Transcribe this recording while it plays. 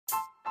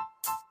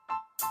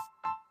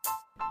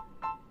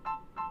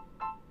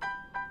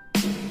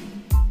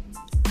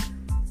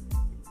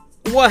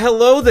Well,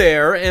 hello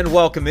there, and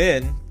welcome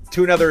in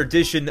to another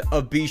edition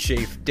of Be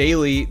Shafe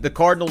Daily, the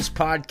Cardinals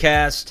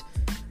podcast,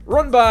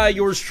 run by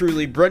yours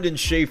truly, Brendan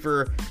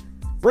Schaefer,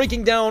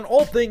 breaking down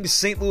all things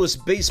St. Louis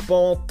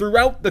baseball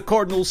throughout the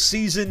Cardinals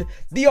season,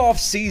 the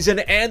off-season,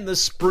 and the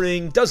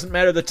spring. Doesn't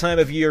matter the time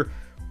of year,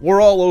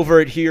 we're all over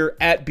it here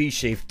at Be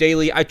Shafe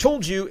Daily. I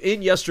told you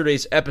in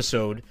yesterday's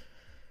episode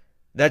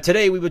that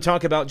today we would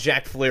talk about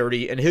Jack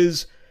Flaherty and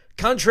his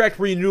contract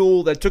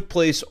renewal that took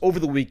place over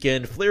the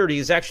weekend. Flaherty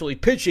is actually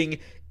pitching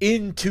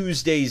in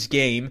Tuesday's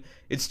game.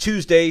 It's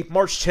Tuesday,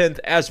 March 10th,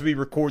 as we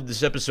record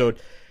this episode.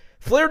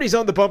 Flaherty's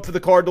on the bump for the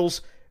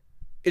Cardinals.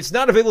 It's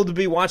not available to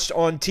be watched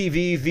on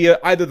TV via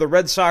either the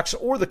Red Sox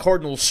or the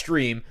Cardinals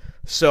stream,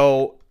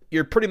 so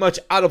you're pretty much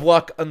out of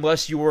luck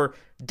unless you're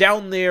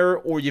down there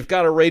or you've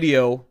got a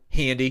radio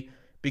handy,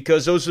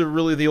 because those are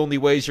really the only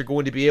ways you're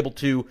going to be able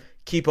to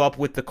keep up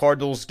with the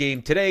Cardinals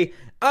game today.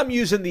 I'm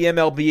using the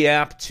MLB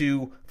app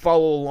to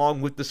follow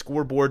along with the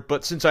scoreboard,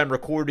 but since I'm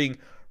recording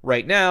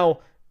right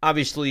now,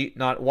 obviously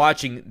not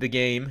watching the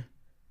game,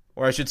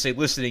 or I should say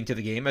listening to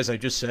the game, as I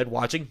just said,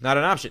 watching, not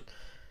an option.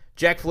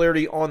 Jack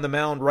Flaherty on the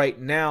mound right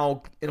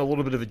now in a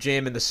little bit of a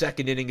jam in the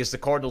second inning as the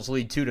Cardinals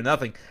lead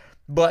 2-0.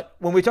 But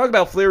when we talk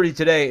about Flaherty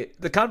today,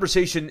 the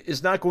conversation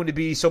is not going to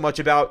be so much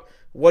about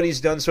what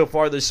he's done so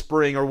far this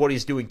spring or what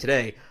he's doing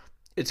today.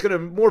 It's going to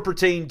more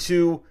pertain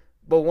to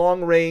the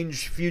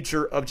long-range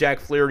future of Jack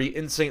Flaherty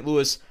in St.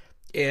 Louis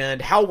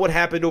and how what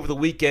happened over the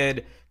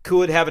weekend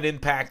could have an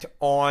impact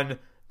on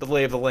the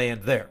lay of the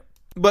land there.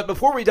 But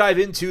before we dive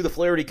into the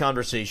Flaherty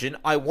conversation,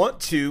 I want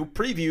to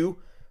preview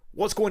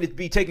what's going to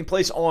be taking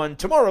place on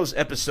tomorrow's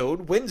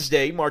episode,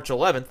 Wednesday, March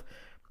 11th.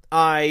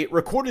 I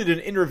recorded an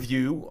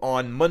interview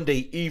on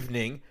Monday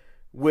evening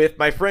with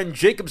my friend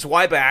Jacob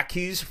Zweiback.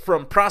 He's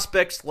from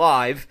Prospects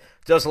Live,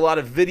 does a lot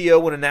of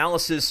video and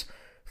analysis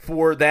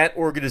for that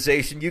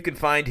organization. You can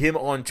find him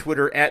on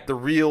Twitter at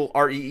TheReal,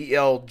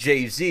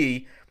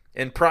 REELJZ,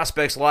 and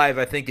Prospects Live,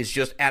 I think, is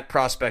just at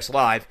Prospects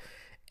Live.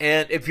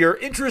 And if you're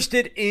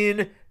interested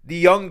in the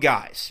young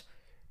guys,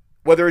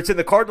 whether it's in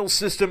the Cardinals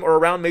system or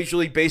around Major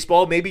League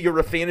Baseball, maybe you're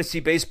a fantasy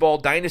baseball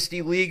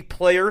dynasty league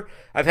player.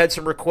 I've had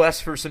some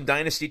requests for some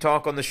dynasty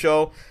talk on the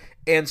show.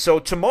 And so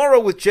tomorrow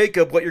with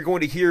Jacob, what you're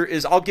going to hear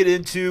is I'll get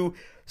into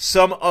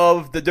some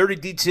of the dirty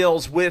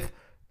details with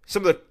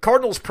some of the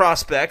Cardinals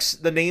prospects,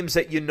 the names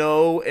that you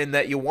know and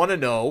that you want to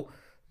know.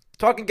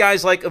 Talking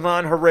guys like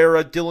Ivan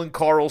Herrera, Dylan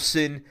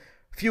Carlson,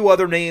 a few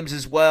other names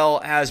as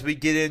well as we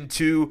get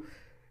into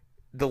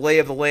the lay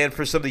of the land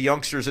for some of the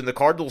youngsters in the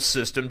Cardinals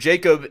system.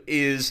 Jacob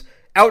is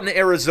out in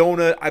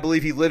Arizona. I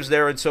believe he lives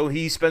there, and so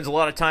he spends a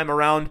lot of time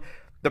around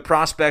the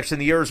prospects in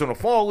the Arizona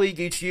Fall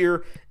League each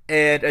year.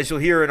 And as you'll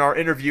hear in our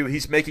interview,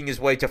 he's making his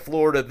way to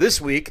Florida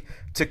this week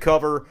to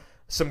cover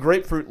some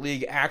Grapefruit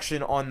League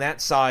action on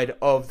that side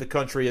of the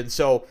country. And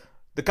so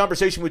the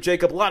conversation with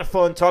Jacob, a lot of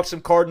fun, talk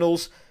some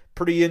Cardinals,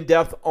 pretty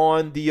in-depth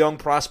on the young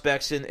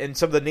prospects and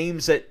some of the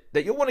names that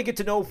you'll want to get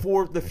to know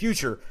for the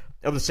future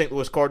of the St.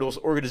 Louis Cardinals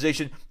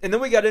organization. And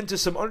then we got into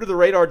some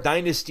under-the-radar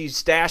dynasty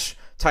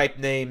stash-type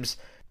names,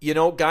 you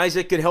know, guys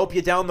that could help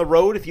you down the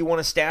road if you want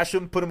to stash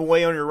them, put them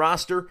away on your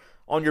roster,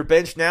 on your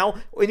bench now,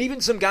 and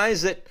even some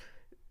guys that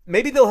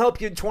maybe they'll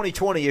help you in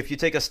 2020 if you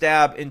take a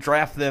stab and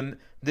draft them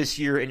this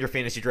year in your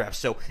fantasy draft.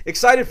 So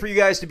excited for you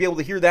guys to be able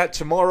to hear that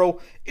tomorrow.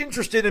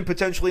 Interested in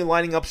potentially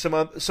lining up some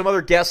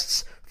other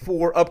guests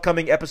for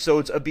upcoming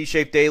episodes of Be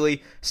Shafe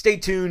Daily. Stay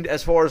tuned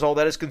as far as all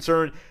that is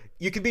concerned.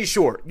 You can be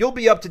sure you'll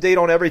be up to date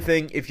on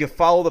everything if you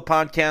follow the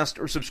podcast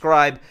or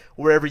subscribe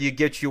wherever you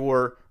get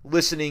your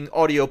listening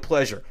audio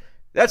pleasure.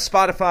 That's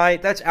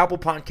Spotify, that's Apple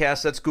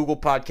Podcasts, that's Google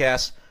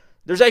Podcasts.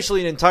 There's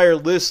actually an entire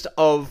list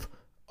of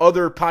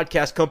other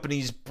podcast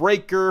companies,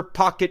 Breaker,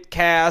 Pocket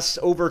Cast,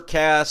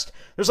 Overcast.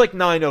 There's like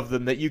 9 of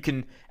them that you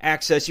can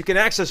access. You can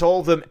access all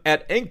of them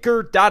at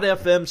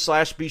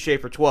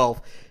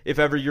anchor.fm/BeShafer12 if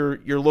ever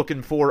you're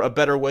looking for a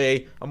better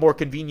way, a more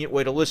convenient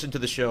way to listen to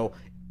the show.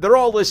 They're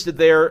all listed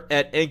there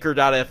at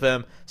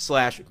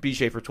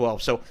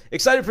anchor.fm/BeShafer12. So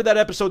excited for that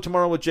episode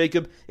tomorrow with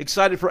Jacob.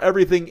 Excited for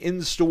everything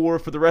in store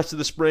for the rest of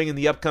the spring and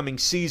the upcoming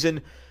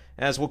season,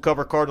 as we'll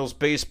cover Cardinals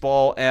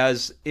baseball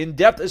as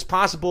in-depth as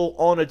possible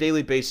on a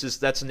daily basis.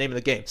 That's the name of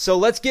the game. So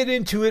let's get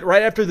into it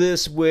right after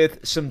this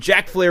with some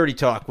Jack Flaherty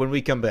talk when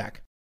we come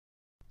back.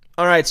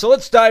 All right, so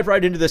let's dive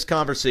right into this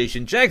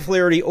conversation. Jack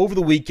Flaherty, over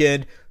the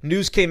weekend,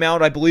 news came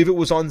out, I believe it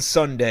was on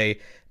Sunday,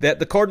 that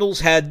the Cardinals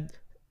had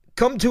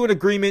come to an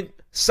agreement,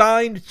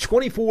 signed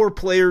 24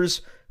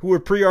 players who were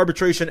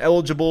pre-arbitration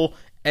eligible,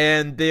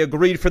 and they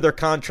agreed for their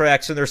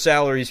contracts and their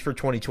salaries for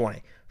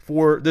 2020,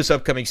 for this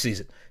upcoming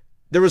season.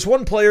 There was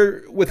one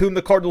player with whom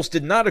the Cardinals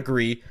did not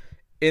agree,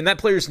 and that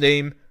player's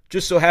name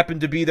just so happened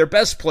to be their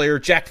best player,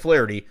 Jack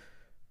Flaherty.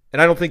 And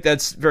I don't think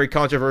that's very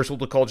controversial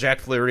to call Jack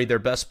Flaherty their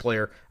best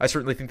player. I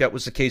certainly think that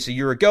was the case a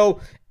year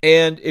ago.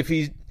 And if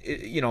he,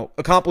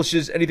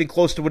 accomplishes anything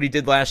close to what he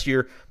did last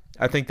year,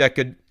 I think that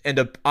could end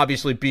up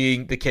obviously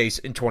being the case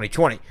in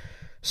 2020.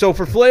 So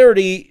for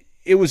Flaherty,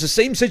 it was the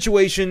same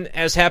situation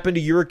as happened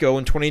a year ago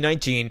in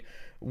 2019,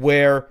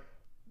 where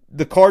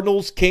the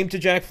Cardinals came to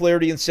Jack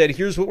Flaherty and said,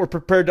 here's what we're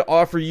prepared to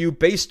offer you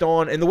based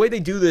on, and the way they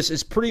do this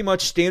is pretty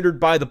much standard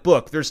by the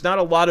book. There's not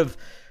a lot of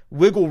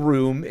wiggle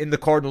room in the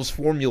Cardinals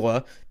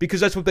formula because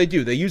that's what they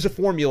do. They use a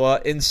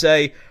formula and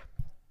say,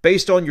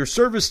 based on your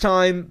service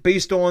time,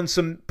 based on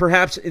some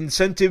perhaps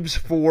incentives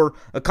for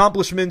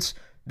accomplishments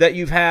that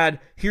you've had,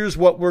 here's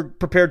what we're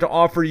prepared to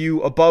offer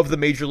you above the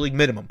major league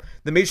minimum.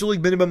 The major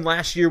league minimum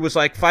last year was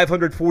like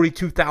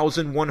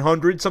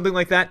 $542,100, something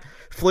like that.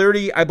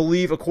 Flaherty, I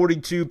believe,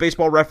 according to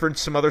Baseball Reference,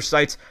 some other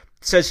sites,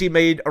 says he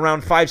made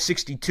around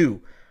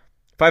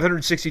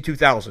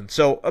 $562,000.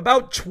 So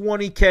about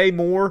 $20K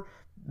more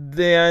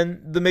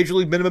than the major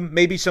league minimum,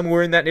 maybe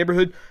somewhere in that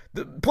neighborhood.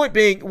 The point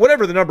being,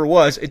 whatever the number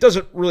was, it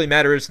doesn't really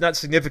matter. It's not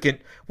significant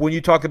when you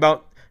talk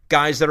about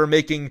guys that are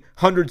making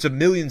hundreds of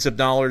millions of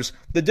dollars.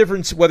 The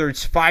difference, whether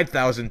it's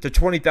 $5,000 to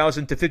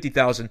 $20,000 to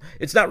 $50,000,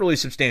 it's not really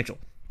substantial.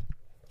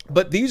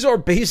 But these are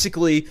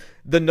basically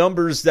the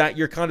numbers that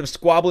you're kind of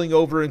squabbling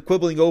over and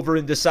quibbling over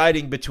and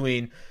deciding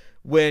between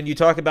when you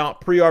talk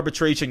about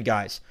pre-arbitration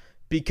guys.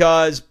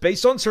 Because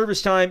based on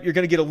service time, you're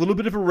going to get a little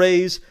bit of a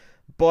raise,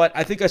 but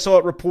I think I saw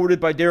it reported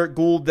by Derek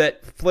Gould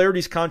that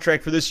Flaherty's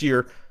contract for this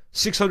year,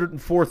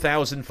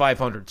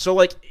 $604,500. So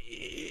like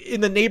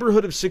in the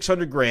neighborhood of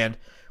 $600,000,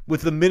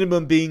 with the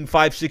minimum being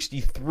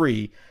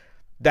 $563,000.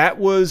 That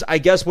was, I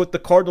guess, what the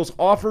Cardinals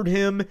offered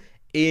him,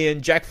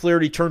 and Jack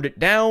Flaherty turned it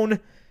down.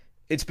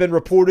 It's been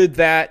reported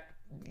that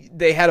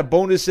they had a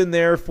bonus in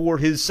there for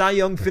his Cy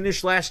Young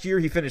finish last year.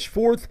 He finished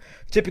fourth.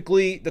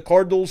 Typically, the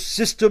Cardinals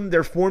system,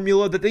 their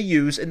formula that they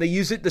use, and they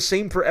use it the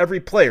same for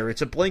every player.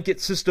 It's a blanket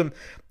system,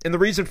 and the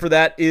reason for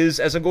that is,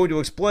 as I'm going to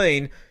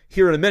explain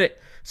here in a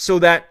minute, so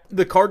that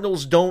the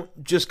Cardinals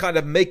don't just kind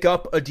of make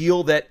up a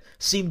deal that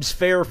seems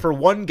fair for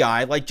one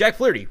guy, like Jack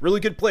Flaherty,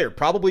 really good player,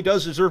 probably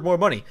does deserve more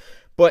money.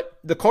 But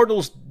the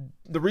Cardinals,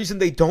 the reason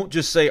they don't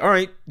just say, all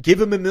right, give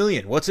him $1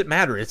 million. What's it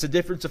matter? It's a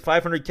difference of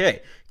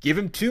 $500K. Give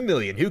him $2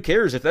 million. Who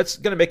cares? If that's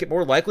going to make it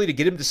more likely to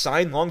get him to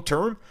sign long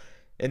term,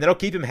 and that'll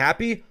keep him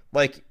happy,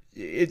 like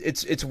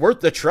it's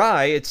worth the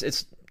try.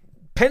 It's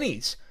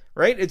pennies,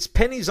 right? It's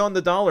pennies on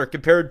the dollar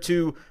compared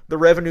to the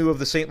revenue of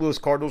the St. Louis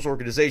Cardinals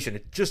organization.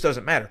 It just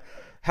doesn't matter.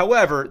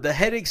 However, the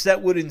headaches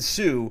that would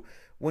ensue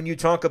when you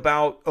talk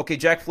about, okay,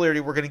 Jack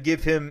Flaherty, we're going to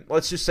give him,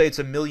 let's just say it's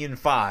 $1.5 million.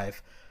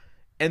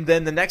 And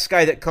then the next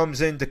guy that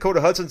comes in, Dakota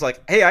Hudson's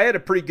like, hey, I had a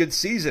pretty good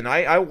season.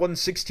 I won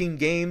 16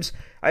 games.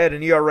 I had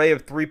an ERA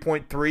of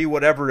 3.3,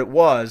 whatever it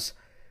was.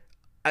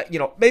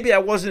 Maybe I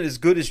wasn't as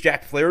good as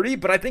Jack Flaherty,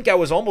 but I think I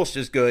was almost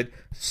as good.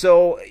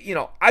 So,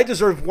 I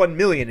deserve $1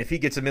 million if he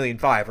gets $1.5 million,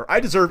 or I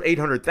deserve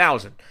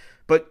 $800,000.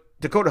 But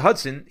Dakota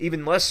Hudson,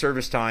 even less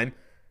service time,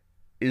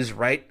 is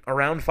right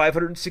around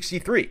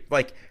 563.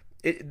 Like,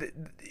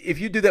 if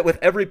you do that with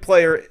every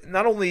player,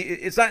 not only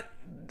it's not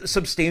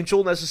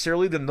substantial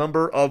necessarily the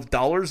number of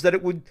dollars that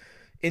it would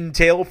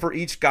entail for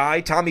each guy.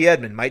 Tommy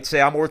Edman might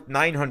say I'm worth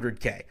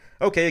 $900K.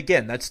 Okay,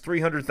 again, that's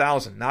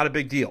 $300,000, not a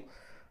big deal.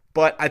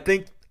 But I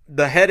think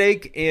the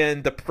headache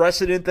and the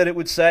precedent that it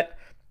would set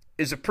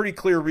is a pretty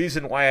clear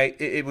reason why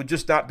it would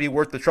just not be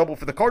worth the trouble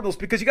for the Cardinals,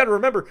 because you got to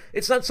remember,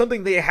 it's not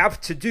something they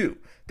have to do.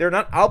 They're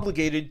not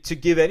obligated to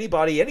give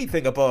anybody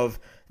anything above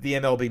the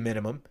MLB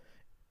minimum.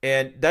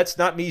 And that's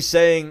not me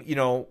saying,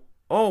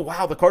 oh,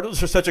 wow, the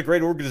Cardinals are such a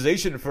great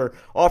organization for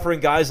offering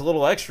guys a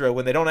little extra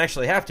when they don't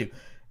actually have to.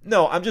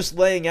 No, I'm just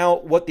laying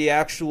out what the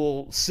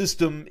actual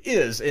system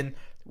is. And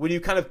when you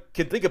kind of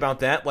can think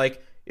about that,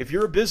 like if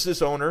you're a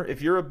business owner,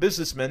 if you're a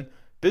businessman,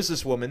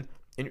 businesswoman,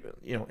 and,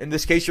 in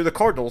this case, you're the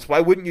Cardinals,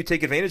 why wouldn't you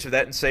take advantage of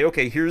that and say,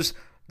 okay, here's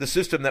the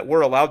system that we're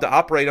allowed to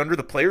operate under.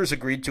 The players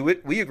agreed to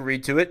it. We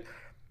agreed to it.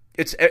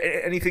 It's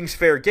anything's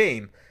fair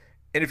game.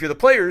 And if you're the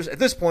players at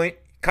this point,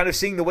 kind of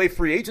seeing the way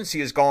free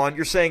agency is gone,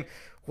 you're saying,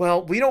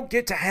 well, we don't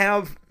get to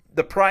have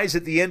the prize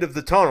at the end of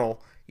the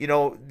tunnel.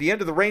 The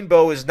end of the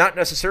rainbow is not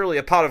necessarily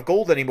a pot of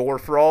gold anymore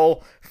for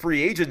all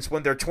free agents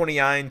when they're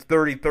 29,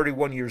 30,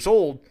 31 years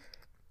old.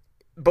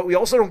 But we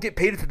also don't get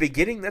paid at the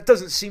beginning. That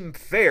doesn't seem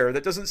fair.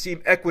 That doesn't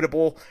seem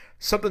equitable.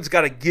 Something's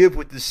got to give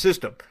with this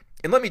system.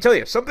 And let me tell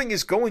you, something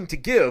is going to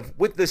give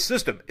with this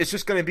system. It's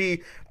just going to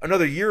be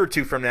another year or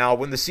two from now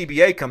when the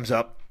CBA comes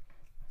up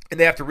and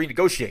they have to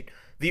renegotiate.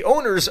 The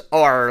owners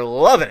are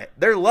loving it.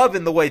 They're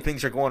loving the way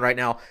things are going right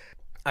now.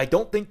 I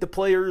don't think the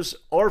players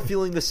are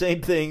feeling the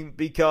same thing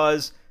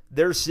because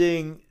they're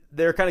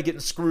kind of getting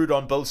screwed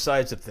on both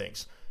sides of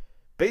things.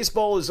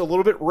 Baseball is a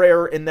little bit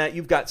rare in that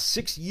you've got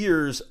 6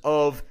 years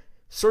of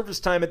service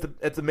time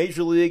at the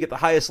major league at the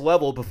highest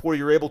level before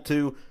you're able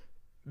to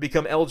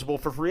become eligible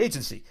for free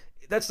agency.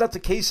 That's not the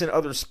case in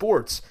other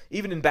sports.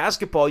 Even in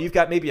basketball, you've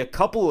got maybe a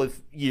couple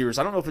of years.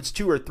 I don't know if it's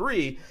 2 or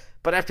 3,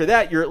 but after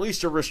that, you're at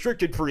least a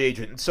restricted free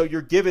agent. And so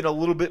you're given a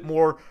little bit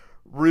more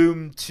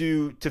room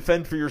to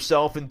fend for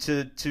yourself and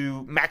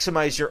to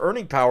maximize your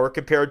earning power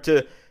compared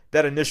to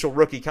that initial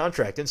rookie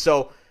contract. And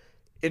so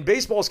in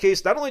baseball's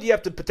case, not only do you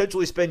have to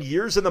potentially spend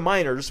years in the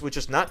minors, which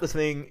is not the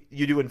thing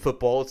you do in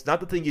football, it's not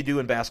the thing you do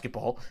in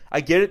basketball.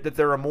 I get it that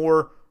there are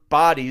more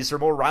bodies or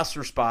more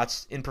roster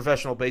spots in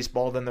professional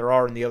baseball than there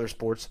are in the other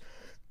sports.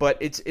 But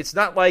it's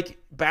not like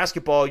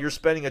basketball, you're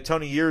spending a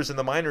ton of years in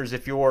the minors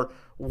if you're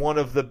one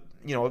of the,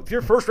 if you're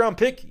a first-round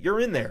pick,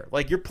 you're in there.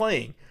 Like, you're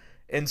playing.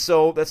 And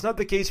so that's not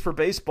the case for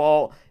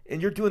baseball,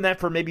 and you're doing that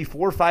for maybe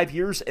 4 or 5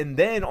 years, and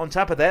then on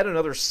top of that,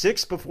 another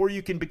 6 before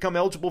you can become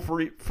eligible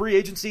for free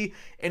agency.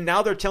 And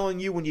now they're telling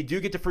you when you do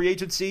get to free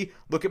agency,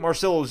 look at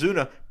Marcell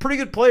Ozuna, pretty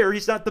good player.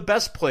 He's not the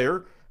best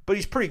player, but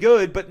he's pretty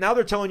good. But now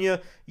they're telling you,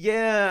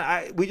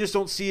 we just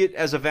don't see it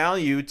as a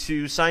value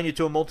to sign you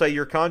to a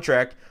multi-year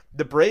contract.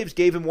 The Braves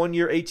gave him 1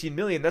 year, $18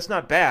 million. That's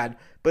not bad,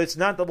 but it's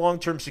not the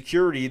long-term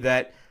security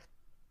that,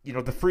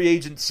 the free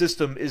agent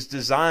system is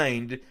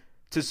designed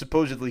to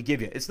supposedly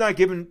give you. It's not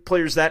giving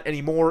players that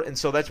anymore, and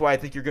so that's why I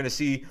think you're going to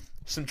see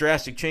some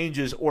drastic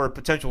changes or a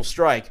potential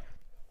strike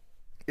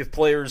if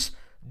players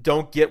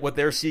don't get what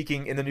they're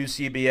seeking in the new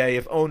CBA,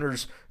 if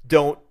owners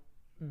don't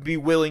be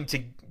willing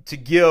to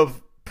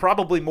give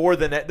probably more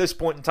than at this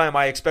point in time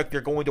I expect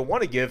they're going to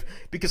want to give,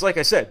 because like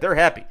I said, they're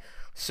happy.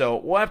 So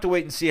we'll have to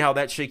wait and see how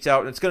that shakes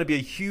out, and it's going to be a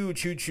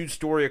huge, huge, huge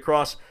story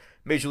across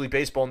Major League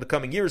Baseball in the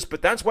coming years.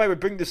 But that's why we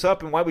bring this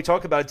up and why we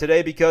talk about it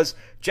today, because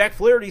Jack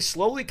Flaherty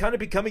slowly kind of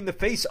becoming the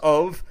face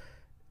of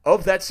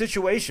that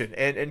situation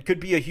and could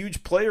be a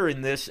huge player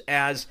in this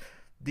as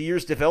the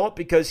years develop,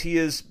 because he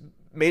has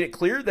made it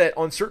clear that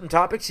on certain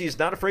topics he is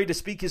not afraid to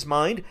speak his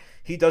mind.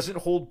 He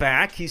doesn't hold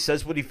back. He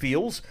says what he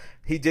feels.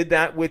 He did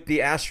that with the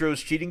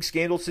Astros cheating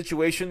scandal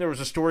situation. There was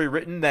a story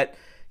written that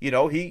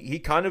he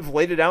kind of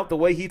laid it out the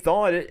way he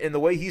thought it and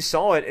the way he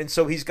saw it. And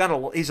so he's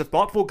a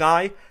thoughtful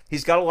guy.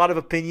 He's got a lot of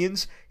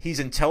opinions. He's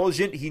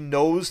intelligent. He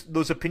knows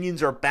those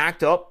opinions are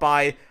backed up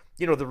by,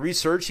 the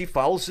research. He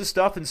follows this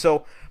stuff. And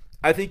so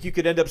I think you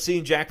could end up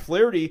seeing Jack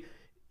Flaherty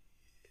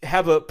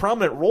have a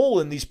prominent role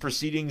in these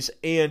proceedings.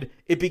 And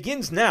it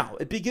begins now.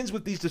 It begins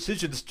with these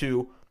decisions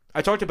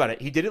I talked about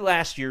it. He did it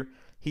last year.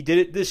 He did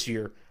it this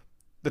year.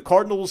 The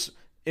Cardinals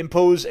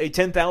impose a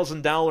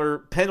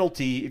 $10,000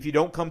 penalty if you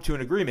don't come to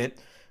an agreement.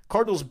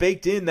 Cardinals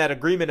baked in that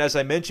agreement, as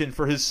I mentioned,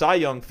 for his Cy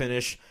Young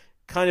finish,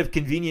 kind of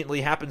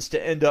conveniently happens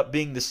to end up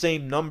being the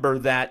same number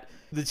that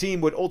the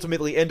team would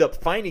ultimately end up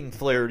fining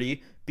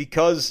Flaherty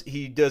because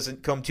he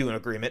doesn't come to an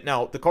agreement.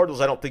 Now, the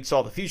Cardinals, I don't think,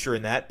 saw the future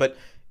in that, but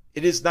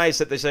it is nice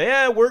that they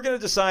say, we're going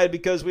to decide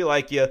because we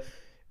like you,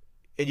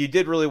 and you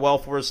did really well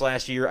for us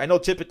last year. I know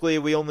typically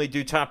we only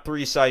do top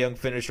 3 Cy Young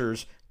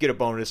finishers get a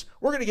bonus.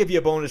 We're going to give you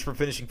a bonus for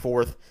finishing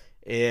 4th,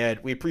 and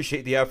we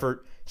appreciate the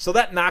effort. So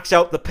that knocks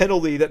out the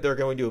penalty that they're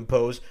going to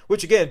impose,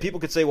 which again, people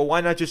could say, well,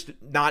 why not just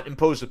not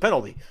impose the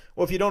penalty?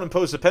 Well, if you don't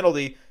impose the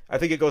penalty, I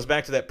think it goes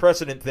back to that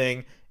precedent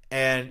thing,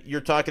 and you're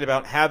talking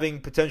about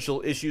having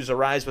potential issues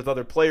arise with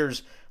other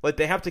players. Like,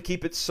 they have to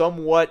keep it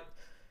somewhat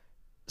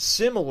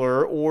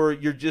similar, or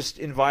you're just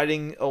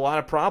inviting a lot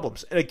of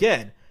problems. And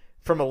again,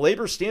 from a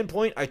labor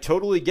standpoint, I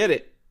totally get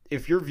it.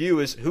 If your view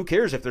is, who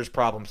cares if there's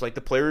problems? Like,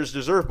 the players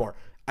deserve more.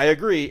 I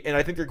agree, and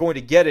I think they're going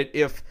to get it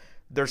if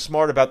they're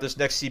smart about this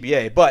next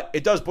CBA. But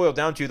it does boil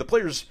down to the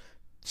players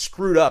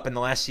screwed up in the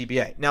last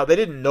CBA. Now, they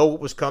didn't know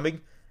what was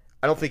coming.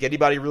 I don't think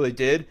anybody really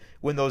did.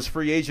 When those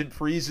free agent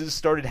freezes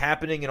started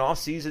happening in off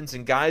seasons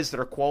and guys that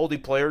are quality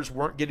players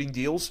weren't getting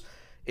deals,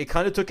 it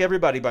kind of took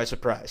everybody by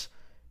surprise.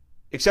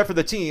 Except for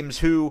the teams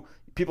who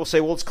people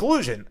say, well, it's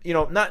collusion.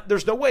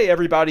 There's no way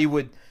everybody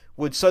would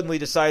suddenly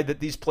decide that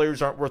these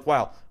players aren't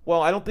worthwhile.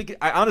 Well,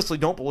 I honestly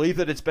don't believe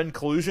that it's been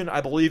collusion.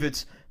 I believe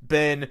it's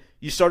been,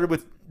 you started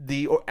with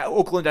the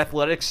Oakland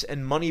Athletics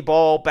and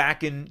Moneyball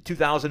back in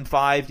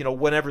 2005,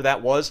 whenever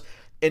that was.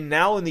 And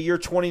now in the year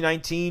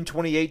 2019,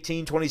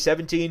 2018,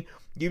 2017,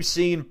 you've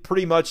seen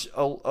pretty much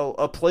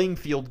a playing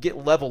field get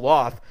leveled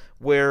off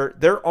where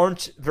there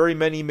aren't very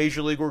many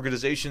major league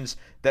organizations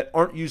that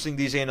aren't using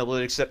these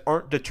analytics, that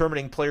aren't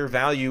determining player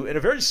value in a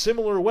very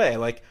similar way.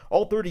 Like,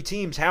 all 30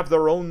 teams have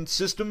their own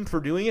system for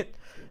doing it,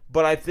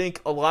 but I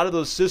think a lot of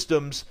those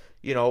systems,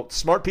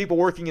 smart people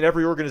working in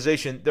every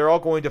organization, they're all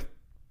going to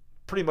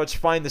pretty much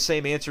find the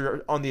same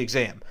answer on the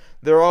exam.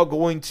 They're all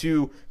going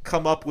to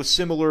come up with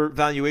similar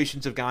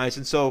valuations of guys.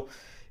 And so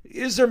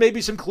is there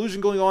maybe some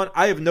collusion going on?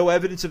 I have no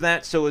evidence of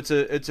that, so it's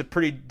a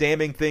pretty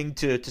damning thing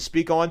to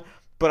speak on.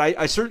 But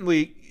I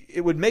certainly,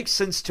 it would make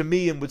sense to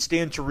me and would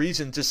stand to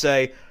reason to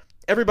say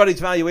everybody's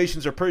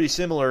valuations are pretty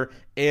similar,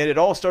 and it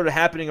all started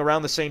happening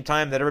around the same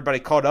time that everybody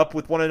caught up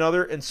with one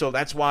another. And so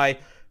that's why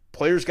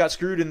players got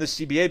screwed in this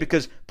CBA,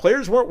 because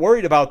players weren't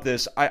worried about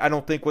this. I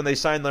don't think when they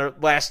signed their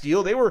last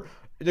deal, they were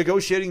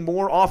negotiating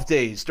more off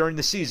days during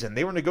the season.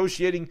 They were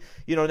negotiating,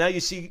 now you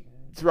see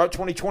throughout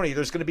 2020,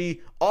 there's going to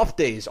be off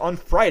days on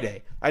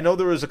Friday. I know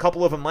there was a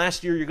couple of them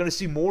last year. You're going to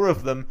see more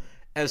of them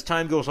as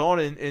time goes on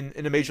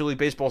in a Major League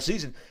Baseball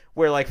season,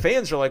 where like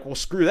fans are like, well,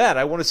 screw that.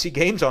 I want to see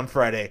games on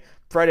Friday.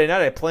 Friday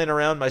night, I plan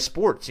around my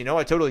sports.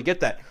 I totally get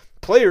that.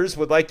 Players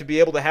would like to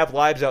be able to have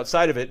lives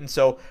outside of it. And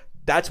so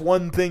that's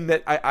one thing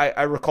that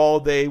I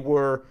recall they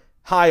were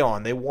high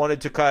on. They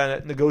wanted to kind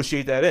of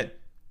negotiate that in.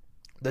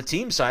 The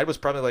team side was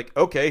probably like,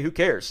 okay, who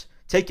cares?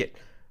 Take it.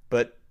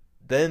 But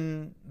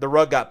then the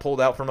rug got pulled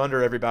out from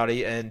under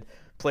everybody, and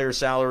player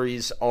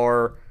salaries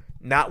are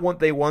not what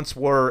they once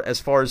were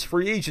as far as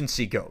free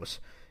agency goes.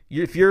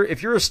 If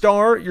you're a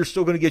star, you're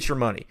still going to get your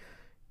money.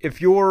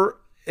 If you're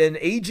an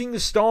aging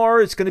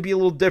star, it's going to be a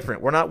little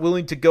different. We're not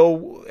willing to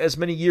go as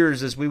many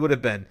years as we would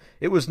have been.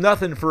 It was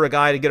nothing for a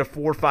guy to get a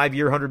 4 or 5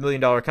 year, $100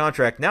 million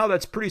contract. Now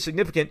that's pretty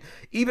significant.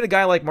 Even a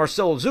guy like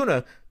Marcell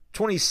Ozuna,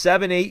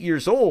 27, 8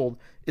 years old,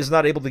 is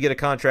not able to get a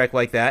contract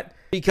like that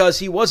because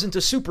he wasn't a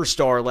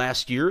superstar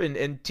last year,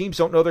 and teams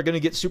don't know they're going to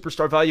get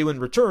superstar value in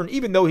return,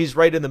 even though he's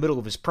right in the middle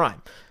of his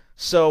prime.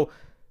 So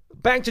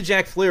back to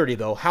Jack Flaherty,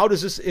 though. How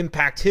does this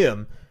impact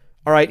him?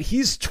 All right,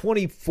 he's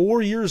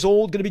 24 years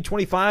old, going to be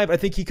 25. I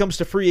think he comes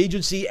to free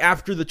agency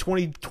after the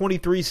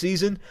 2023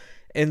 season,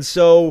 and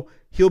so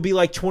he'll be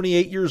like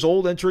 28 years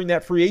old entering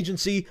that free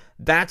agency.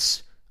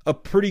 That's a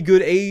pretty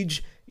good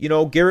age. You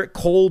know, Garrett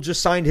Cole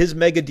just signed his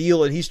mega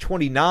deal, and he's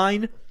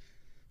 29.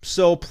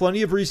 So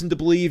plenty of reason to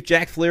believe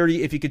Jack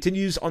Flaherty, if he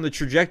continues on the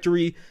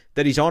trajectory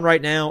that he's on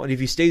right now, and if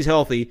he stays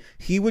healthy,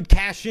 he would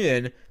cash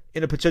in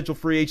a potential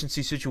free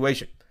agency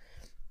situation.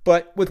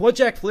 But with what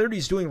Jack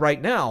Flaherty's doing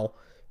right now,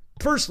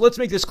 first, let's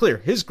make this clear.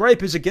 His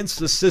gripe is against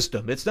the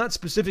system. It's not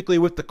specifically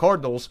with the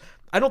Cardinals.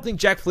 I don't think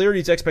Jack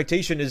Flaherty's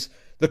expectation is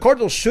the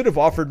Cardinals should have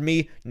offered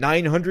me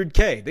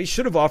 $900K. They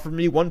should have offered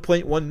me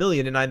 $1.1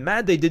 million, and I'm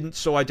mad they didn't,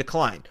 so I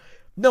declined.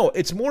 No,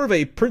 it's more of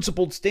a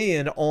principled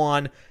stand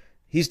on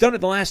he's done it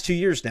the last 2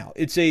 years now.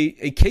 It's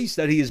a case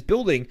that he is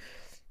building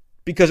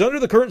because under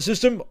the current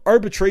system,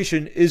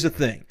 arbitration is a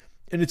thing.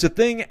 And it's a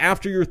thing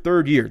after your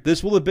third year.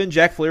 This will have been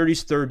Jack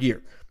Flaherty's third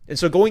year. And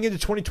so going into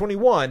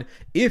 2021,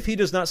 if he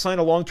does not sign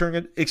a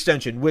long-term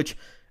extension, which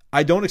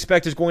I don't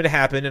expect is going to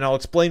happen, and I'll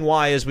explain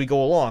why as we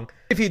go along.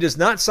 If he does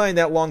not sign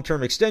that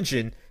long-term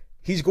extension,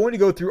 he's going to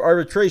go through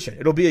arbitration.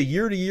 It'll be a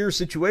year-to-year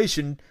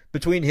situation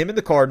between him and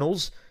the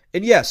Cardinals.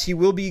 And yes, he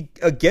will be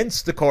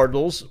against the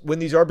Cardinals when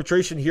these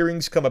arbitration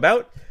hearings come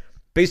about.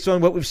 Based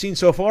on what we've seen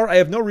so far, I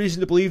have no reason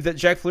to believe that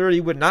Jack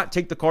Flaherty would not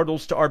take the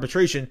Cardinals to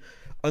arbitration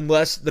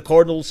unless the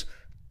Cardinals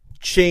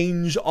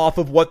change off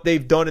of what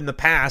they've done in the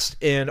past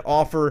and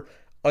offer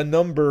a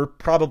number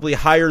probably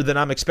higher than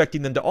I'm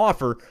expecting them to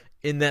offer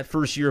in that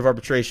first year of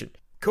arbitration.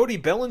 Cody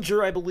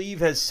Bellinger, I believe,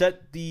 has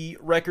set the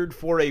record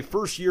for a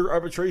first-year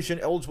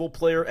arbitration-eligible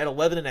player at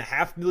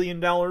 $11.5 million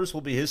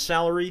will be his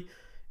salary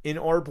in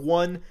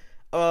ARB1.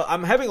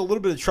 I'm having a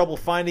little bit of trouble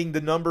finding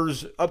the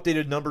numbers,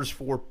 updated numbers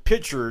for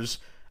pitchers.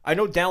 I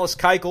know Dallas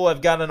Keuchel,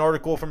 I've got an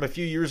article from a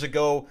few years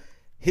ago.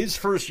 His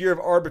first year of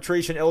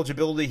arbitration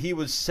eligibility, he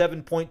was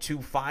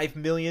 $7.25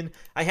 million.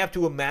 I have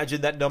to imagine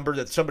that number,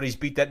 that somebody's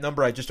beat that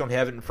number. I just don't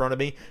have it in front of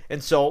me.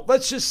 And so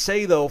let's just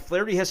say, though,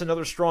 Flaherty has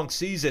another strong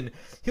season.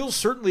 He'll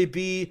certainly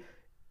be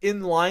in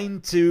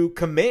line to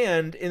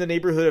command in the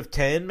neighborhood of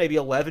 10, maybe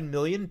 11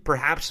 million,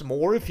 perhaps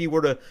more if he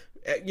were to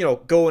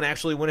go and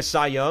actually win a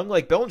Cy Young.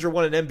 Like Bellinger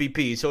won an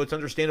MVP, so it's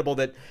understandable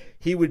that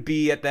he would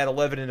be at that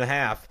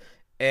 11.5.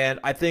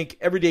 And I think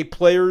everyday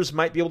players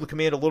might be able to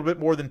command a little bit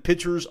more than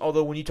pitchers,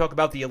 although when you talk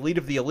about the elite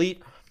of the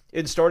elite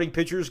in starting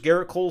pitchers,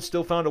 Garrett Cole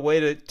still found a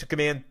way to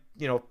command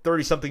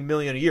 30-something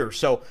million a year.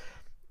 So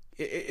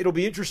it'll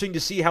be interesting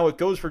to see how it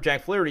goes for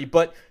Jack Flaherty.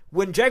 But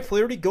when Jack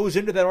Flaherty goes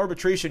into that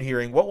arbitration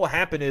hearing, what will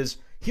happen is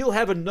he'll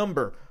have a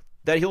number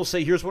that he'll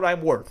say, here's what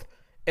I'm worth.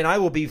 And I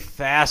will be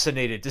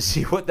fascinated to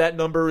see what that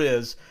number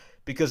is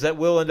because that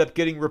will end up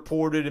getting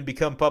reported and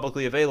become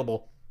publicly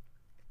available.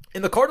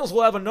 And the Cardinals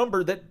will have a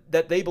number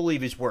that they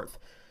believe he's worth.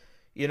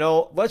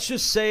 Let's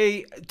just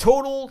say,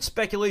 total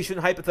speculation,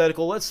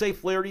 hypothetical, let's say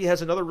Flaherty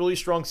has another really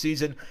strong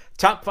season,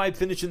 top 5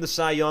 finish in the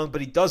Cy Young, but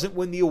he doesn't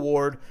win the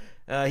award.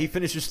 He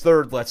finishes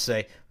third, let's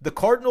say. The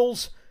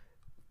Cardinals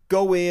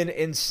go in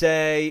and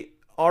say,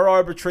 our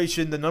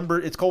arbitration, the number,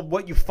 it's called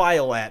what you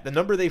file at. The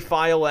number they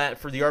file at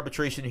for the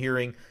arbitration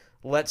hearing,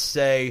 let's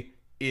say,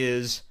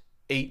 is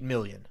 $8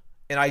 million.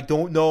 And I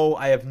don't know,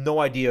 I have no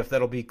idea if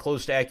that'll be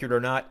close to accurate or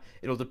not.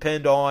 It'll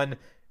depend on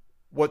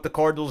what the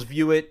Cardinals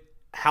view it,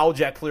 how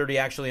Jack Flaherty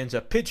actually ends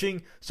up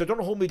pitching. So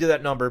don't hold me to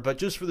that number, but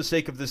just for the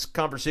sake of this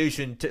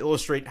conversation to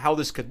illustrate how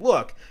this could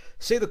look,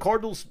 say the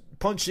Cardinals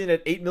punch in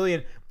at $8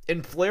 million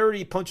and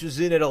Flaherty punches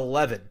in at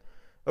 11.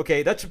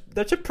 Okay, that's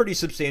a pretty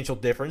substantial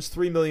difference,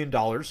 $3 million.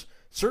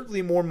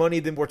 Certainly more money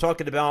than we're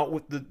talking about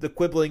with the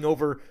quibbling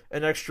over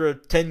an extra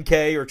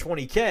 $10K or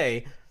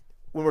 $20K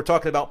when we're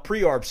talking about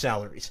pre-arb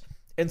salaries.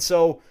 And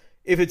so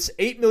if it's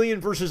 $8 million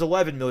versus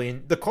 $11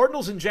 million, the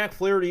Cardinals and Jack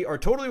Flaherty are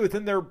totally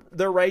within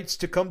their rights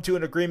to come to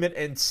an agreement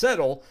and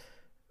settle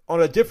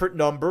on a different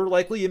number,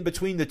 likely in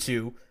between the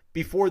two,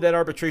 before that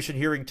arbitration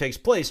hearing takes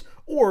place.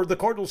 Or the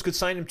Cardinals could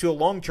sign him to a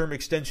long-term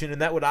extension,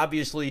 and that would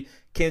obviously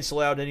cancel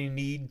out any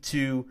need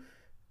to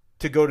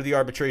go to the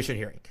arbitration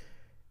hearing.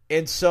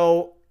 And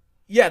so,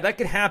 yeah, that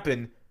could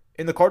happen.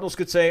 And the Cardinals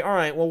could say, all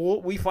right,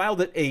 well, we filed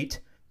at 8,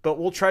 but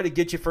we'll try to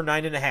get you for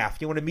 9.5.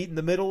 You want to meet in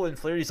the middle? And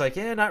Flaherty's like,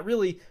 yeah, not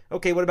really.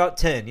 Okay, what about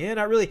 10? Yeah,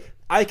 not really.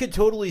 I could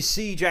totally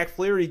see Jack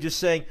Flaherty just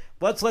saying,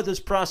 let's let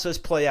this process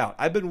play out.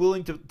 I've been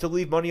willing to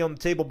leave money on the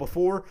table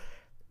before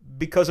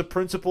because of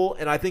principle,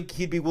 and I think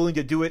he'd be willing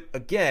to do it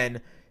again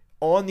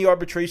on the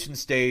arbitration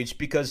stage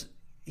because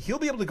he'll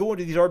be able to go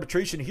into these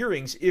arbitration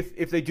hearings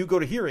if they do go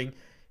to hearing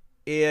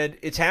And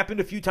it's happened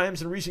a few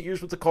times in recent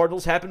years with the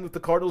Cardinals. Happened with the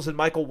Cardinals and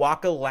Michael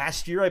Wacha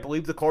last year. I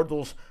believe the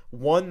Cardinals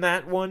won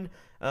that one.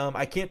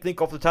 I can't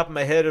think off the top of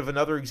my head of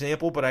another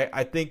example, but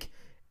I think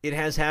it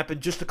has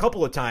happened just a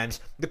couple of times.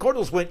 The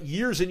Cardinals went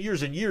years and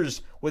years and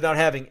years without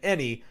having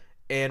any,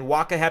 and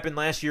Wacha happened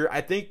last year.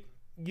 I think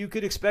you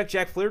could expect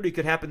Jack Flaherty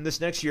could happen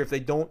this next year if they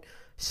don't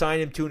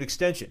sign him to an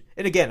extension.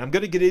 And again, I'm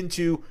going to get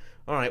into,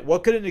 all right,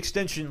 what could an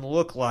extension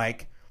look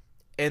like?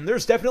 And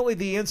there's definitely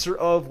the answer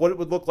of what it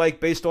would look like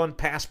based on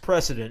past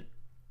precedent.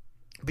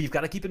 But you've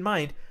got to keep in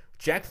mind,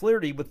 Jack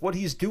Flaherty, with what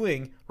he's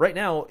doing right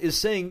now, is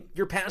saying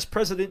your past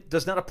precedent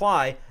does not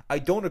apply. I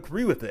don't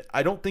agree with it.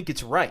 I don't think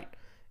it's right.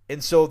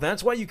 And so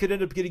that's why you could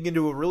end up getting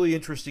into a really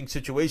interesting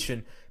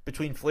situation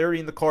between Flaherty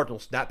and the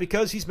Cardinals. Not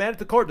because he's mad at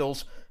the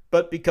Cardinals,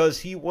 but because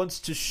he wants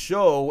to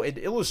show and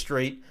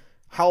illustrate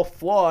how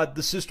flawed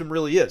the system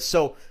really is.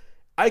 So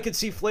I could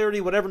see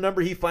Flaherty, whatever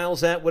number he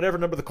files at, whatever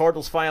number the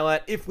Cardinals file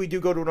at, if we do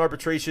go to an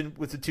arbitration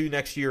with the two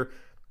next year,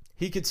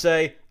 he could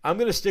say, I'm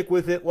going to stick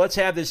with it. Let's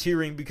have this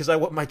hearing because I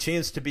want my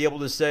chance to be able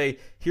to say,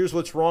 here's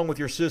what's wrong with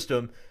your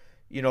system.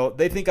 You know,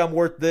 they think I'm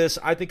worth this.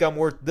 I think I'm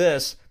worth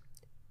this.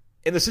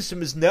 And the system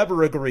has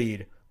never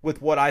agreed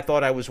with what I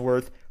thought I was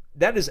worth.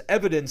 That is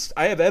evidenced.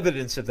 I have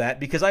evidence of that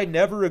because I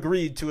never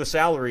agreed to a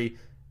salary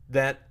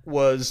that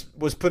was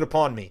put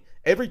upon me.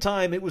 Every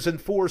time it was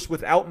enforced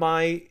without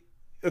my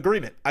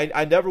agreement.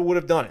 I never would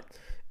have done it.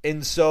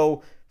 And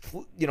so,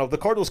 you know, the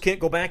Cardinals can't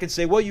go back and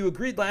say, well, you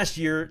agreed last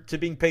year to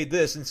being paid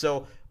this, and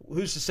so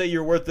who's to say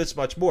you're worth this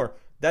much more?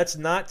 That's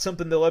not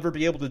something they'll ever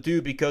be able to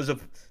do because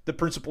of the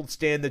principled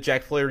stand that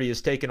Jack Flaherty has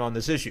taken on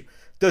this issue.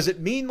 Does it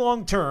mean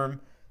long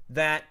term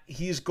that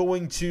he's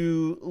going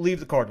to leave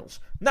the Cardinals?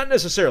 Not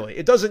necessarily.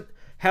 It doesn't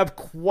have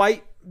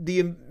quite the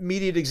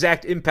immediate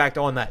exact impact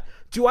on that.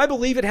 Do I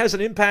believe it has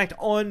an impact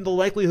on the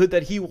likelihood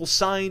that he will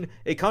sign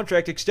a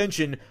contract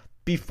extension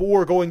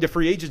before going to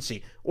free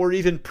agency or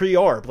even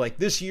pre-ARB like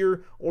this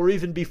year or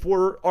even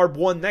before ARB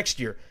 1 next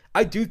year?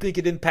 I do think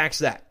it impacts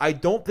that. I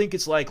don't think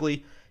it's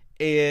likely.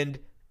 And,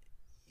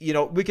 you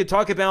know, we could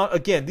talk about,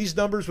 again, these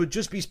numbers would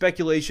just be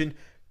speculation.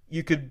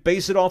 You could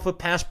base it off of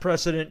past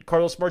precedent.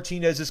 Carlos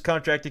Martinez's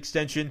contract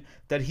extension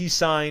that he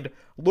signed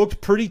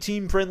looked pretty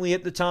team-friendly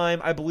at the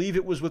time. I believe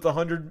it was with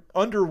under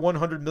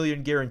 $100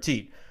 million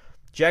guaranteed.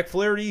 Jack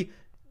Flaherty,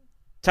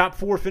 top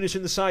 4 finish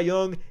in the Cy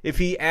Young. If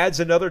he adds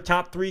another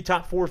top 3,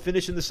 top 4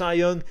 finish in the Cy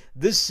Young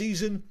this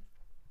season,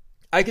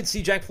 I could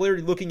see Jack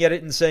Flaherty looking at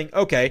it and saying,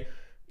 okay,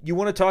 you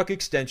want to talk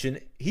extension.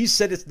 He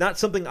said it's not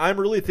something I'm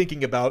really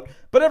thinking about,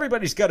 but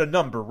everybody's got a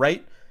number,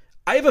 right?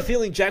 I have a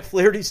feeling Jack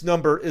Flaherty's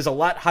number is a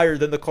lot higher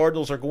than the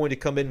Cardinals are going to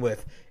come in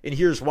with, and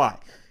here's why.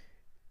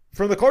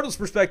 From the Cardinals'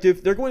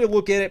 perspective, they're going to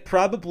look at it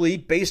probably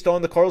based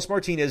on the Carlos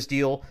Martinez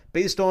deal,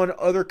 based on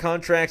other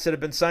contracts that have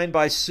been signed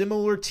by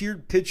similar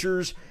tiered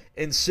pitchers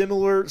and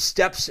similar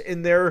steps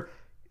in their,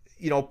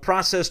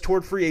 process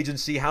toward free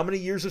agency. How many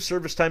years of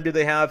service time do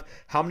they have?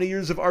 How many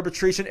years of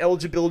arbitration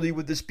eligibility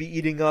would this be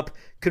eating up?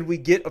 Could we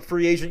get a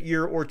free agent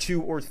year or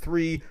 2 or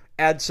 3,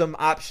 add some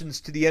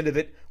options to the end of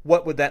it?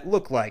 What would that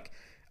look like?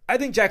 I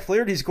think Jack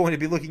Flaherty is going to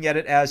be looking at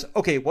it as,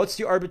 okay, what's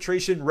the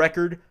arbitration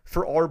record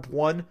for ARB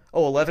 1?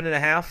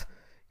 11.5.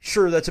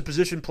 Sure, that's a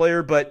position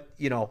player, but,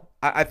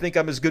 I think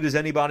I'm as good as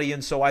anybody,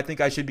 and so I think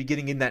I should be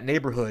getting in that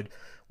neighborhood.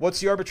 What's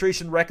the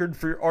arbitration record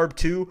for ARB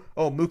 2?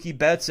 Mookie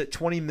Betts at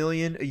 $20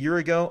 million a year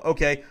ago.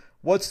 Okay,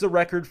 what's the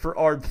record for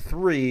ARB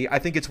 3? I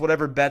think it's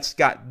whatever Betts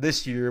got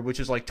this year, which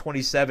is like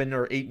 27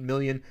 or 8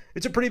 million.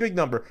 It's a pretty big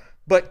number.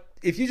 But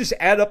if you just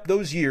add up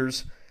those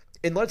years,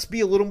 and let's be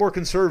a little more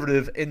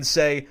conservative and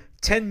say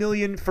 $10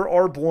 million for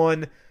ARB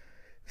 1,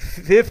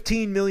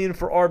 $15 million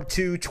for ARB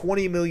 2,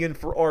 $20 million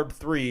for ARB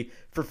 3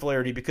 for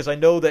Flaherty, because I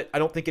know that I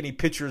don't think any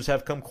pitchers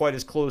have come quite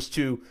as close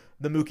to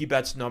the Mookie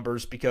Betts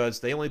numbers because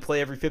they only play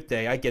every 5th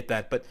day. I get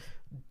that. But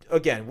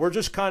again, we're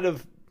just kind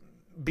of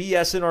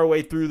BSing our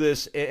way through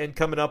this and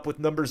coming up with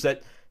numbers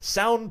that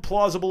sound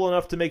plausible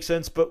enough to make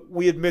sense, but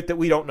we admit that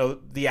we don't know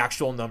the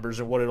actual numbers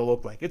and what it'll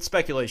look like. It's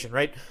speculation,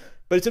 right?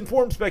 But it's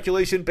informed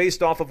speculation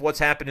based off of what's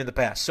happened in the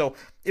past. So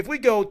if we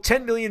go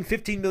 10 million,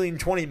 15 million,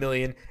 20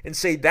 million and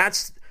say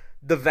that's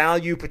the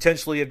value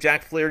potentially of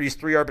Jack Flaherty's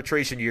 3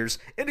 arbitration years,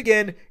 and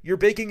again, you're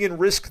baking in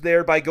risk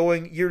there by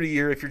going year to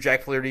year if you're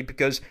Jack Flaherty,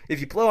 because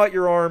if you blow out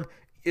your arm,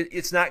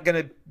 it's not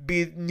going to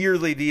be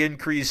nearly the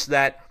increase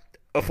that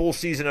a full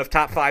season of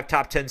top 5,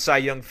 top 10 Cy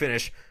Young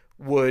finish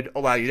would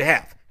allow you to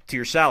have to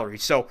your salary.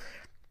 So,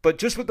 but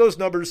just with those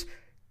numbers,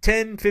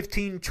 10,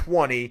 15,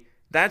 20,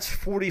 that's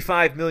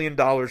 $45 million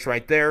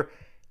right there.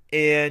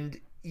 And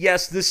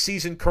yes, this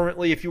season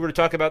currently, if you were to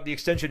talk about the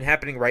extension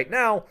happening right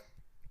now,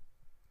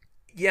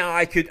 yeah,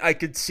 I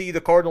could see the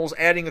Cardinals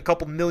adding a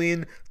couple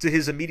million to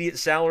his immediate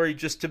salary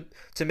just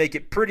to make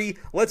it pretty.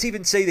 Let's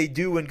even say they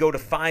do and go to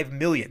 $5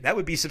 million. That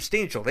would be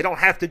substantial. They don't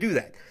have to do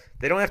that.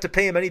 They don't have to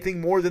pay him anything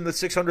more than the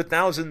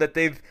 $600,000 that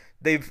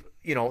they've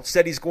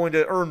said he's going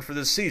to earn for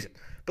this season.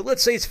 But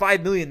let's say it's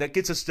 $5 million. That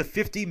gets us to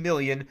 $50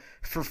 million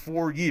for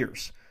 4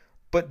 years.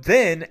 But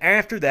then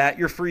after that,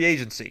 you're free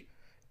agency.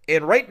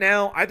 And right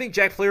now, I think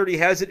Jack Flaherty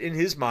has it in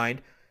his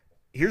mind.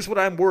 here's what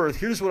I'm worth.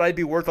 Here's what I'd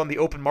be worth on the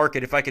open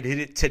market if I could hit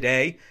it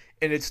today.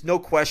 And it's no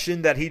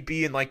question that he'd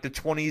be in like the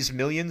 20s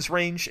millions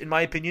range, in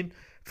my opinion,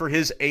 for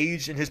his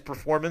age and his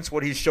performance,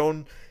 what he's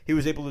shown he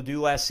was able to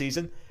do last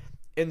season.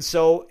 And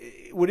so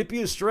would it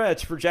be a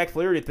stretch for Jack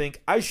Flaherty to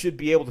think I should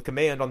be able to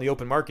command on the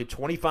open market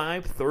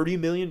 $25-30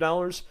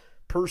 million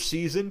per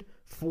season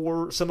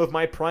for some of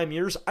my prime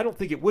years? I don't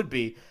think it would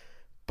be.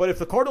 But if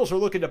the Cardinals are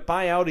looking to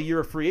buy out a year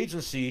of free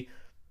agency,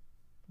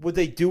 would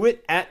they do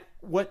it at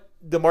what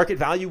the market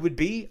value would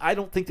be? I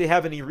don't think they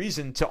have any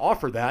reason to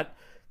offer that.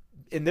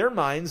 In their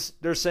minds,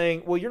 they're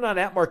saying, well, you're not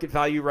at market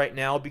value right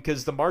now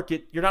because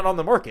you're not on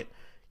the market.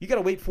 You got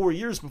to wait 4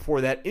 years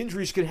before that.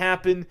 Injuries could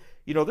happen.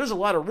 There's a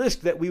lot of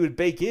risk that we would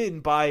bake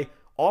in by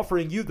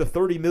offering you the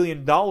 $30 million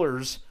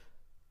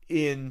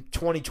in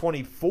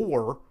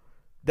 2024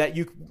 that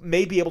you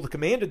may be able to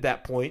command at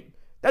that point.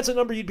 That's a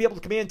number you'd be able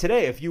to command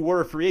today if you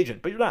were a free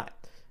agent, but you're not.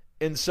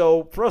 And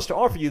so for us to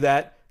offer you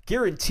that,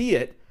 guarantee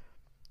it,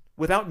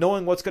 without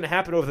knowing what's going to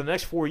happen over the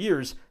next 4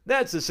 years,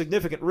 that's a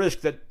significant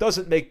risk that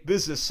doesn't make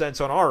business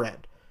sense on our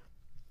end.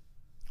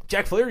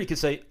 Jack Flaherty could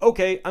say,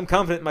 okay, I'm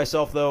confident in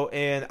myself, though,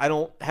 and I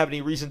don't have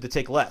any reason to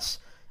take less.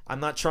 I'm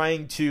not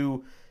trying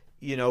to,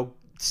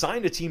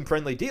 sign a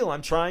team-friendly deal.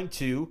 I'm trying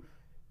to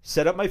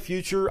set up my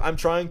future. I'm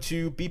trying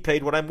to be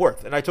paid what I'm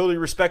worth. And I totally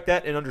respect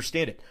that and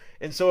understand it.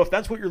 And so if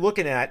that's what you're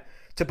looking at,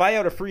 to buy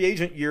out a free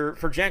agent year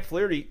for Jack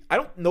Flaherty, I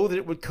don't know that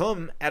it would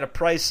come at a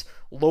price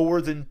lower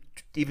than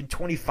even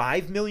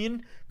 $25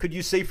 million. Could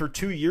you say for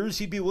 2 years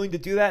he'd be willing to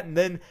do that, and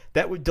then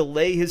that would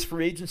delay his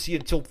free agency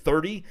until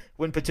 30,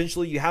 when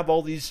potentially you have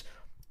all these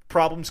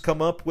problems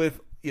come up with,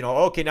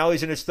 okay, now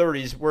he's in his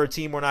 30s. We're a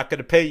team, we're not going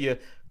to pay you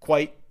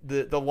quite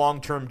the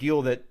long-term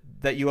deal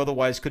that you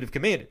otherwise could have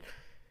commanded.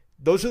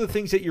 Those are the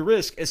things that you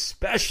risk,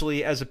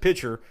 especially as a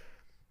pitcher.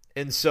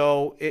 And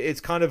so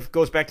it's kind of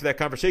goes back to that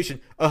conversation.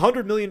 A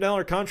 $100 million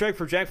contract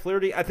for Jack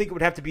Flaherty, I think it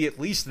would have to be at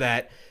least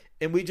that.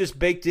 And we just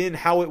baked in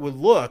how it would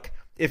look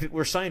if it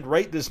were signed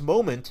right this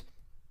moment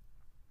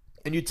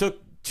and you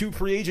took 2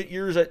 free agent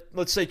years at,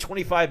 let's say,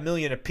 $25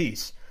 million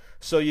apiece.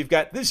 So you've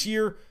got this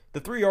year,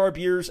 the 3 ARB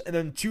years, and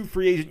then 2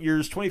 free agent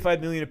years,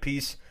 $25 million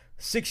apiece,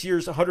 6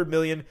 years, $100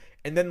 million.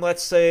 And then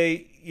let's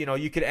say,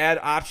 you could add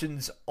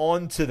options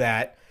onto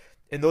that,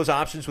 and those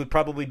options would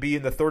probably be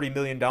in the $30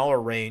 million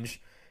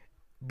range.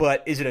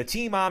 But is it a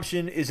team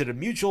option? Is it a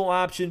mutual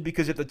option?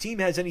 Because if the team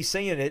has any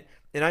say in it,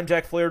 and I'm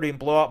Jack Flaherty and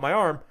blow out my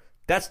arm,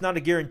 that's not a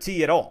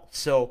guarantee at all.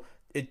 So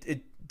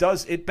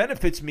it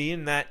benefits me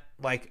in that,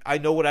 like, I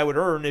know what I would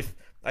earn if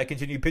I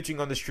continue pitching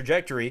on this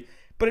trajectory.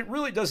 But it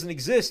really doesn't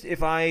exist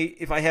if I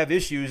have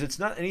issues. It's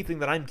not anything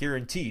that I'm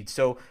guaranteed.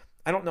 So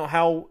I don't know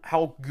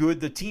how good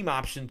the team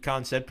option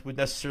concept would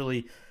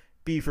necessarily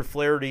be for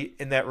Flaherty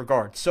in that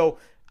regard. So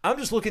I'm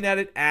just looking at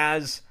it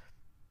as,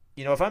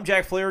 if I'm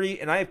Jack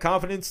Flaherty and I have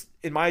confidence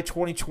in my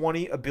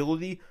 2020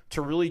 ability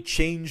to really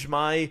change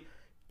my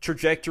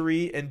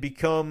trajectory and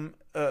become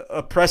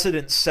a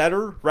precedent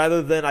setter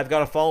rather than I've got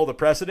to follow the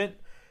precedent.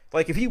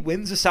 Like if he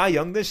wins a Cy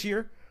Young this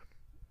year,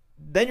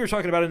 then you're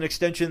talking about an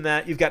extension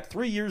that you've got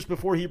 3 years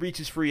before he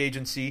reaches free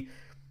agency.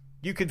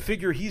 You can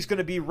figure he's going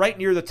to be right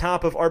near the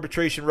top of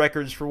arbitration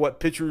records for what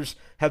pitchers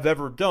have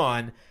ever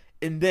done.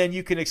 And then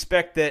you can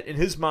expect that in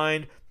his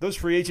mind, those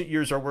free agent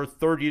years are worth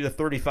 $30 to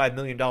 $35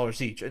 million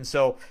each. And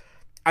so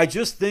I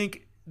just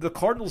think the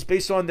Cardinals,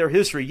 based on their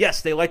history,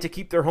 yes, they like to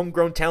keep their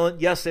homegrown talent.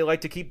 Yes, they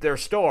like to keep their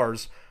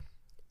stars.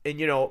 And,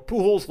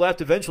 Pujols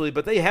left eventually,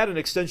 but they had an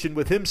extension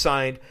with him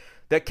signed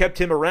that kept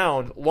him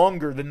around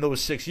longer than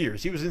those 6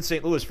 years. He was in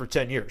St. Louis for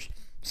 10 years.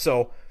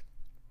 So,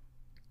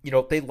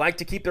 they like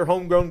to keep their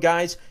homegrown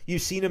guys.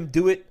 You've seen them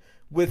do it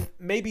with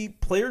maybe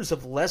players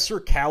of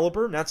lesser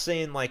caliber, not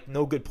saying like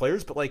no good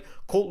players, but like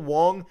Colt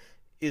Wong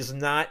is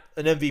not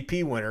an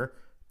MVP winner.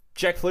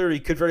 Jack Flaherty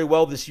could very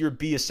well this year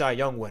be a Cy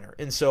Young winner.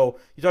 And so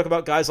you talk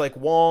about guys like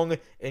Wong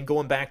and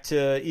going back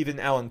to even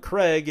Alan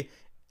Craig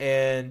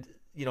and,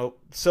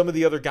 some of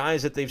the other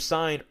guys that they've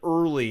signed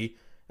early.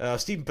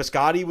 Stephen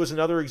Piscotty was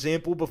another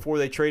example before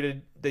they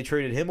traded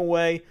him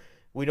away.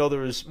 We know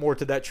there was more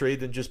to that trade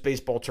than just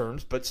baseball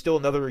terms, but still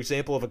another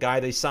example of a guy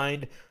they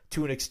signed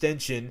to an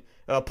extension.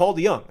 Paul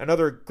DeJong,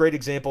 another great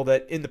example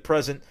that in the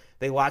present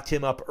they locked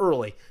him up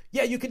early.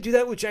 Yeah, you can do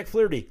that with Jack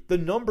Flaherty. The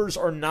numbers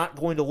are not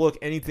going to look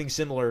anything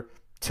similar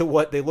to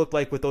what they looked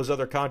like with those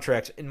other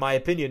contracts, in my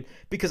opinion,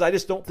 because I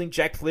just don't think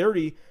Jack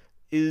Flaherty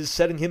is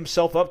setting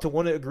himself up to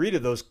want to agree to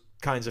those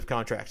kinds of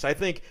contracts. I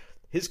think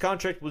his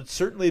contract would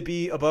certainly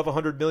be above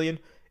 $100 million,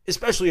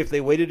 especially if they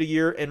waited a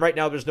year. And right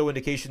now there's no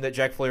indication that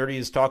Jack Flaherty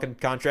is talking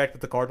contract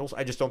with the Cardinals.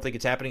 I just don't think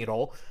it's happening at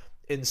all.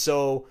 And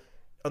so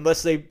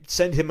unless they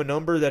send him a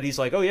number that he's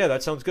like, oh yeah,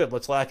 that sounds good,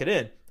 let's lock it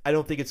in, I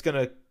don't think it's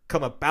going to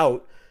come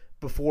about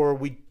before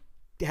we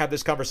have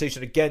this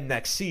conversation again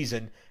next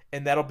season.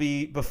 And that'll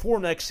be before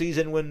next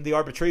season when the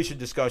arbitration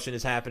discussion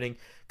is happening.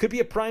 Could be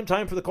a prime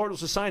time for the Cardinals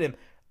to sign him.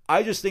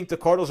 I just think the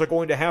Cardinals are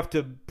going to have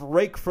to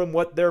break from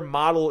what their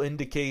model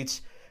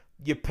indicates.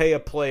 You pay a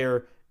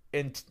player,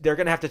 and they're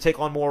going to have to take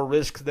on more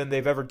risk than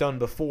they've ever done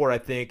before, I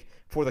think,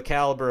 for the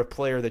caliber of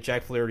player that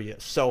Jack Flaherty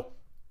is. So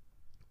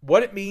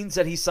What it means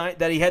that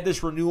he had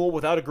this renewal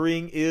without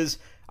agreeing is,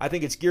 I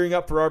think it's gearing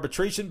up for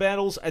arbitration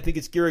battles. I think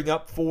it's gearing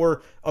up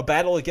for a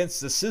battle against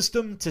the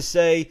system to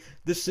say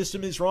this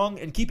system is wrong.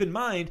 And keep in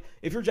mind,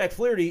 if you're Jack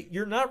Flaherty,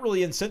 you're not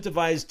really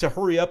incentivized to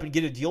hurry up and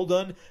get a deal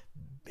done,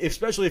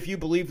 especially if you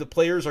believe the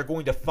players are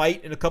going to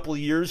fight in a couple of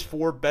years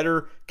for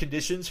better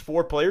conditions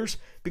for players,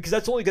 because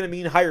that's only going to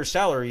mean higher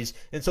salaries.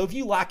 And so if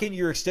you lock in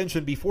your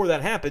extension before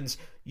that happens,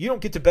 you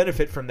don't get to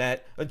benefit from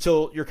that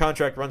until your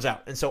contract runs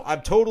out. And so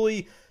I'm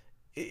totally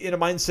in a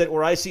mindset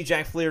where I see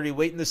Jack Flaherty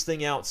waiting this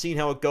thing out, seeing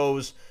how it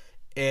goes,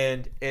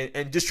 and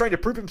just trying to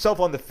prove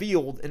himself on the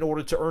field in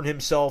order to earn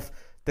himself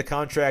the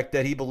contract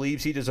that he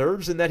believes he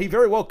deserves and that he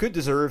very well could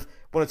deserve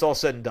when it's all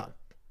said and done.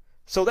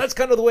 So that's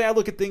kind of the way I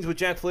look at things with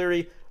Jack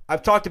Flaherty.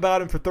 I've talked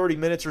about him for 30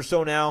 minutes or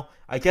so now.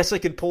 I guess I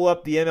can pull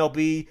up the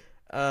MLB,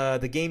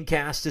 the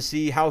GameCast, to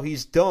see how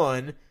he's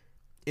done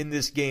in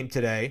this game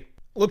today.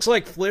 Looks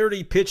like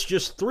Flaherty pitched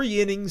just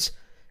 3 innings.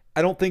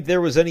 I don't think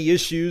there was any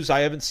issues. I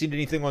haven't seen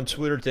anything on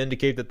Twitter to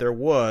indicate that there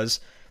was.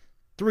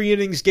 3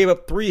 innings, gave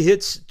up 3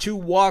 hits, 2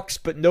 walks,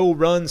 but no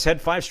runs,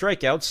 had 5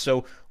 strikeouts,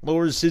 so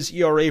lowers his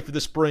ERA for the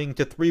spring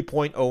to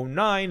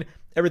 3.09.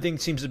 Everything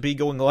seems to be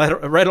going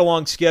right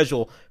along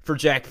schedule for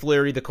Jack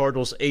Flaherty, the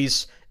Cardinals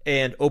ace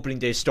and opening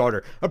day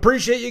starter.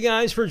 Appreciate you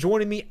guys for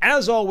joining me,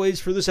 as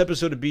always, for this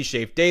episode of Be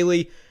Safe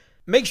Daily.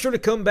 Make sure to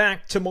come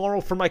back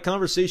tomorrow for my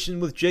conversation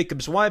with Jacob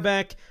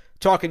Zweiback,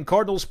 talking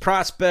Cardinals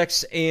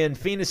prospects and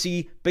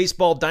fantasy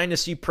baseball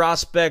dynasty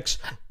prospects.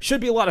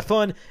 Should be a lot of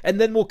fun. And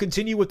then we'll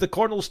continue with the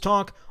Cardinals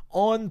talk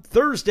on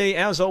Thursday,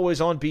 as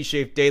always, on Be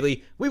Safe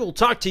Daily. We will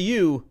talk to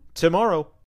you tomorrow.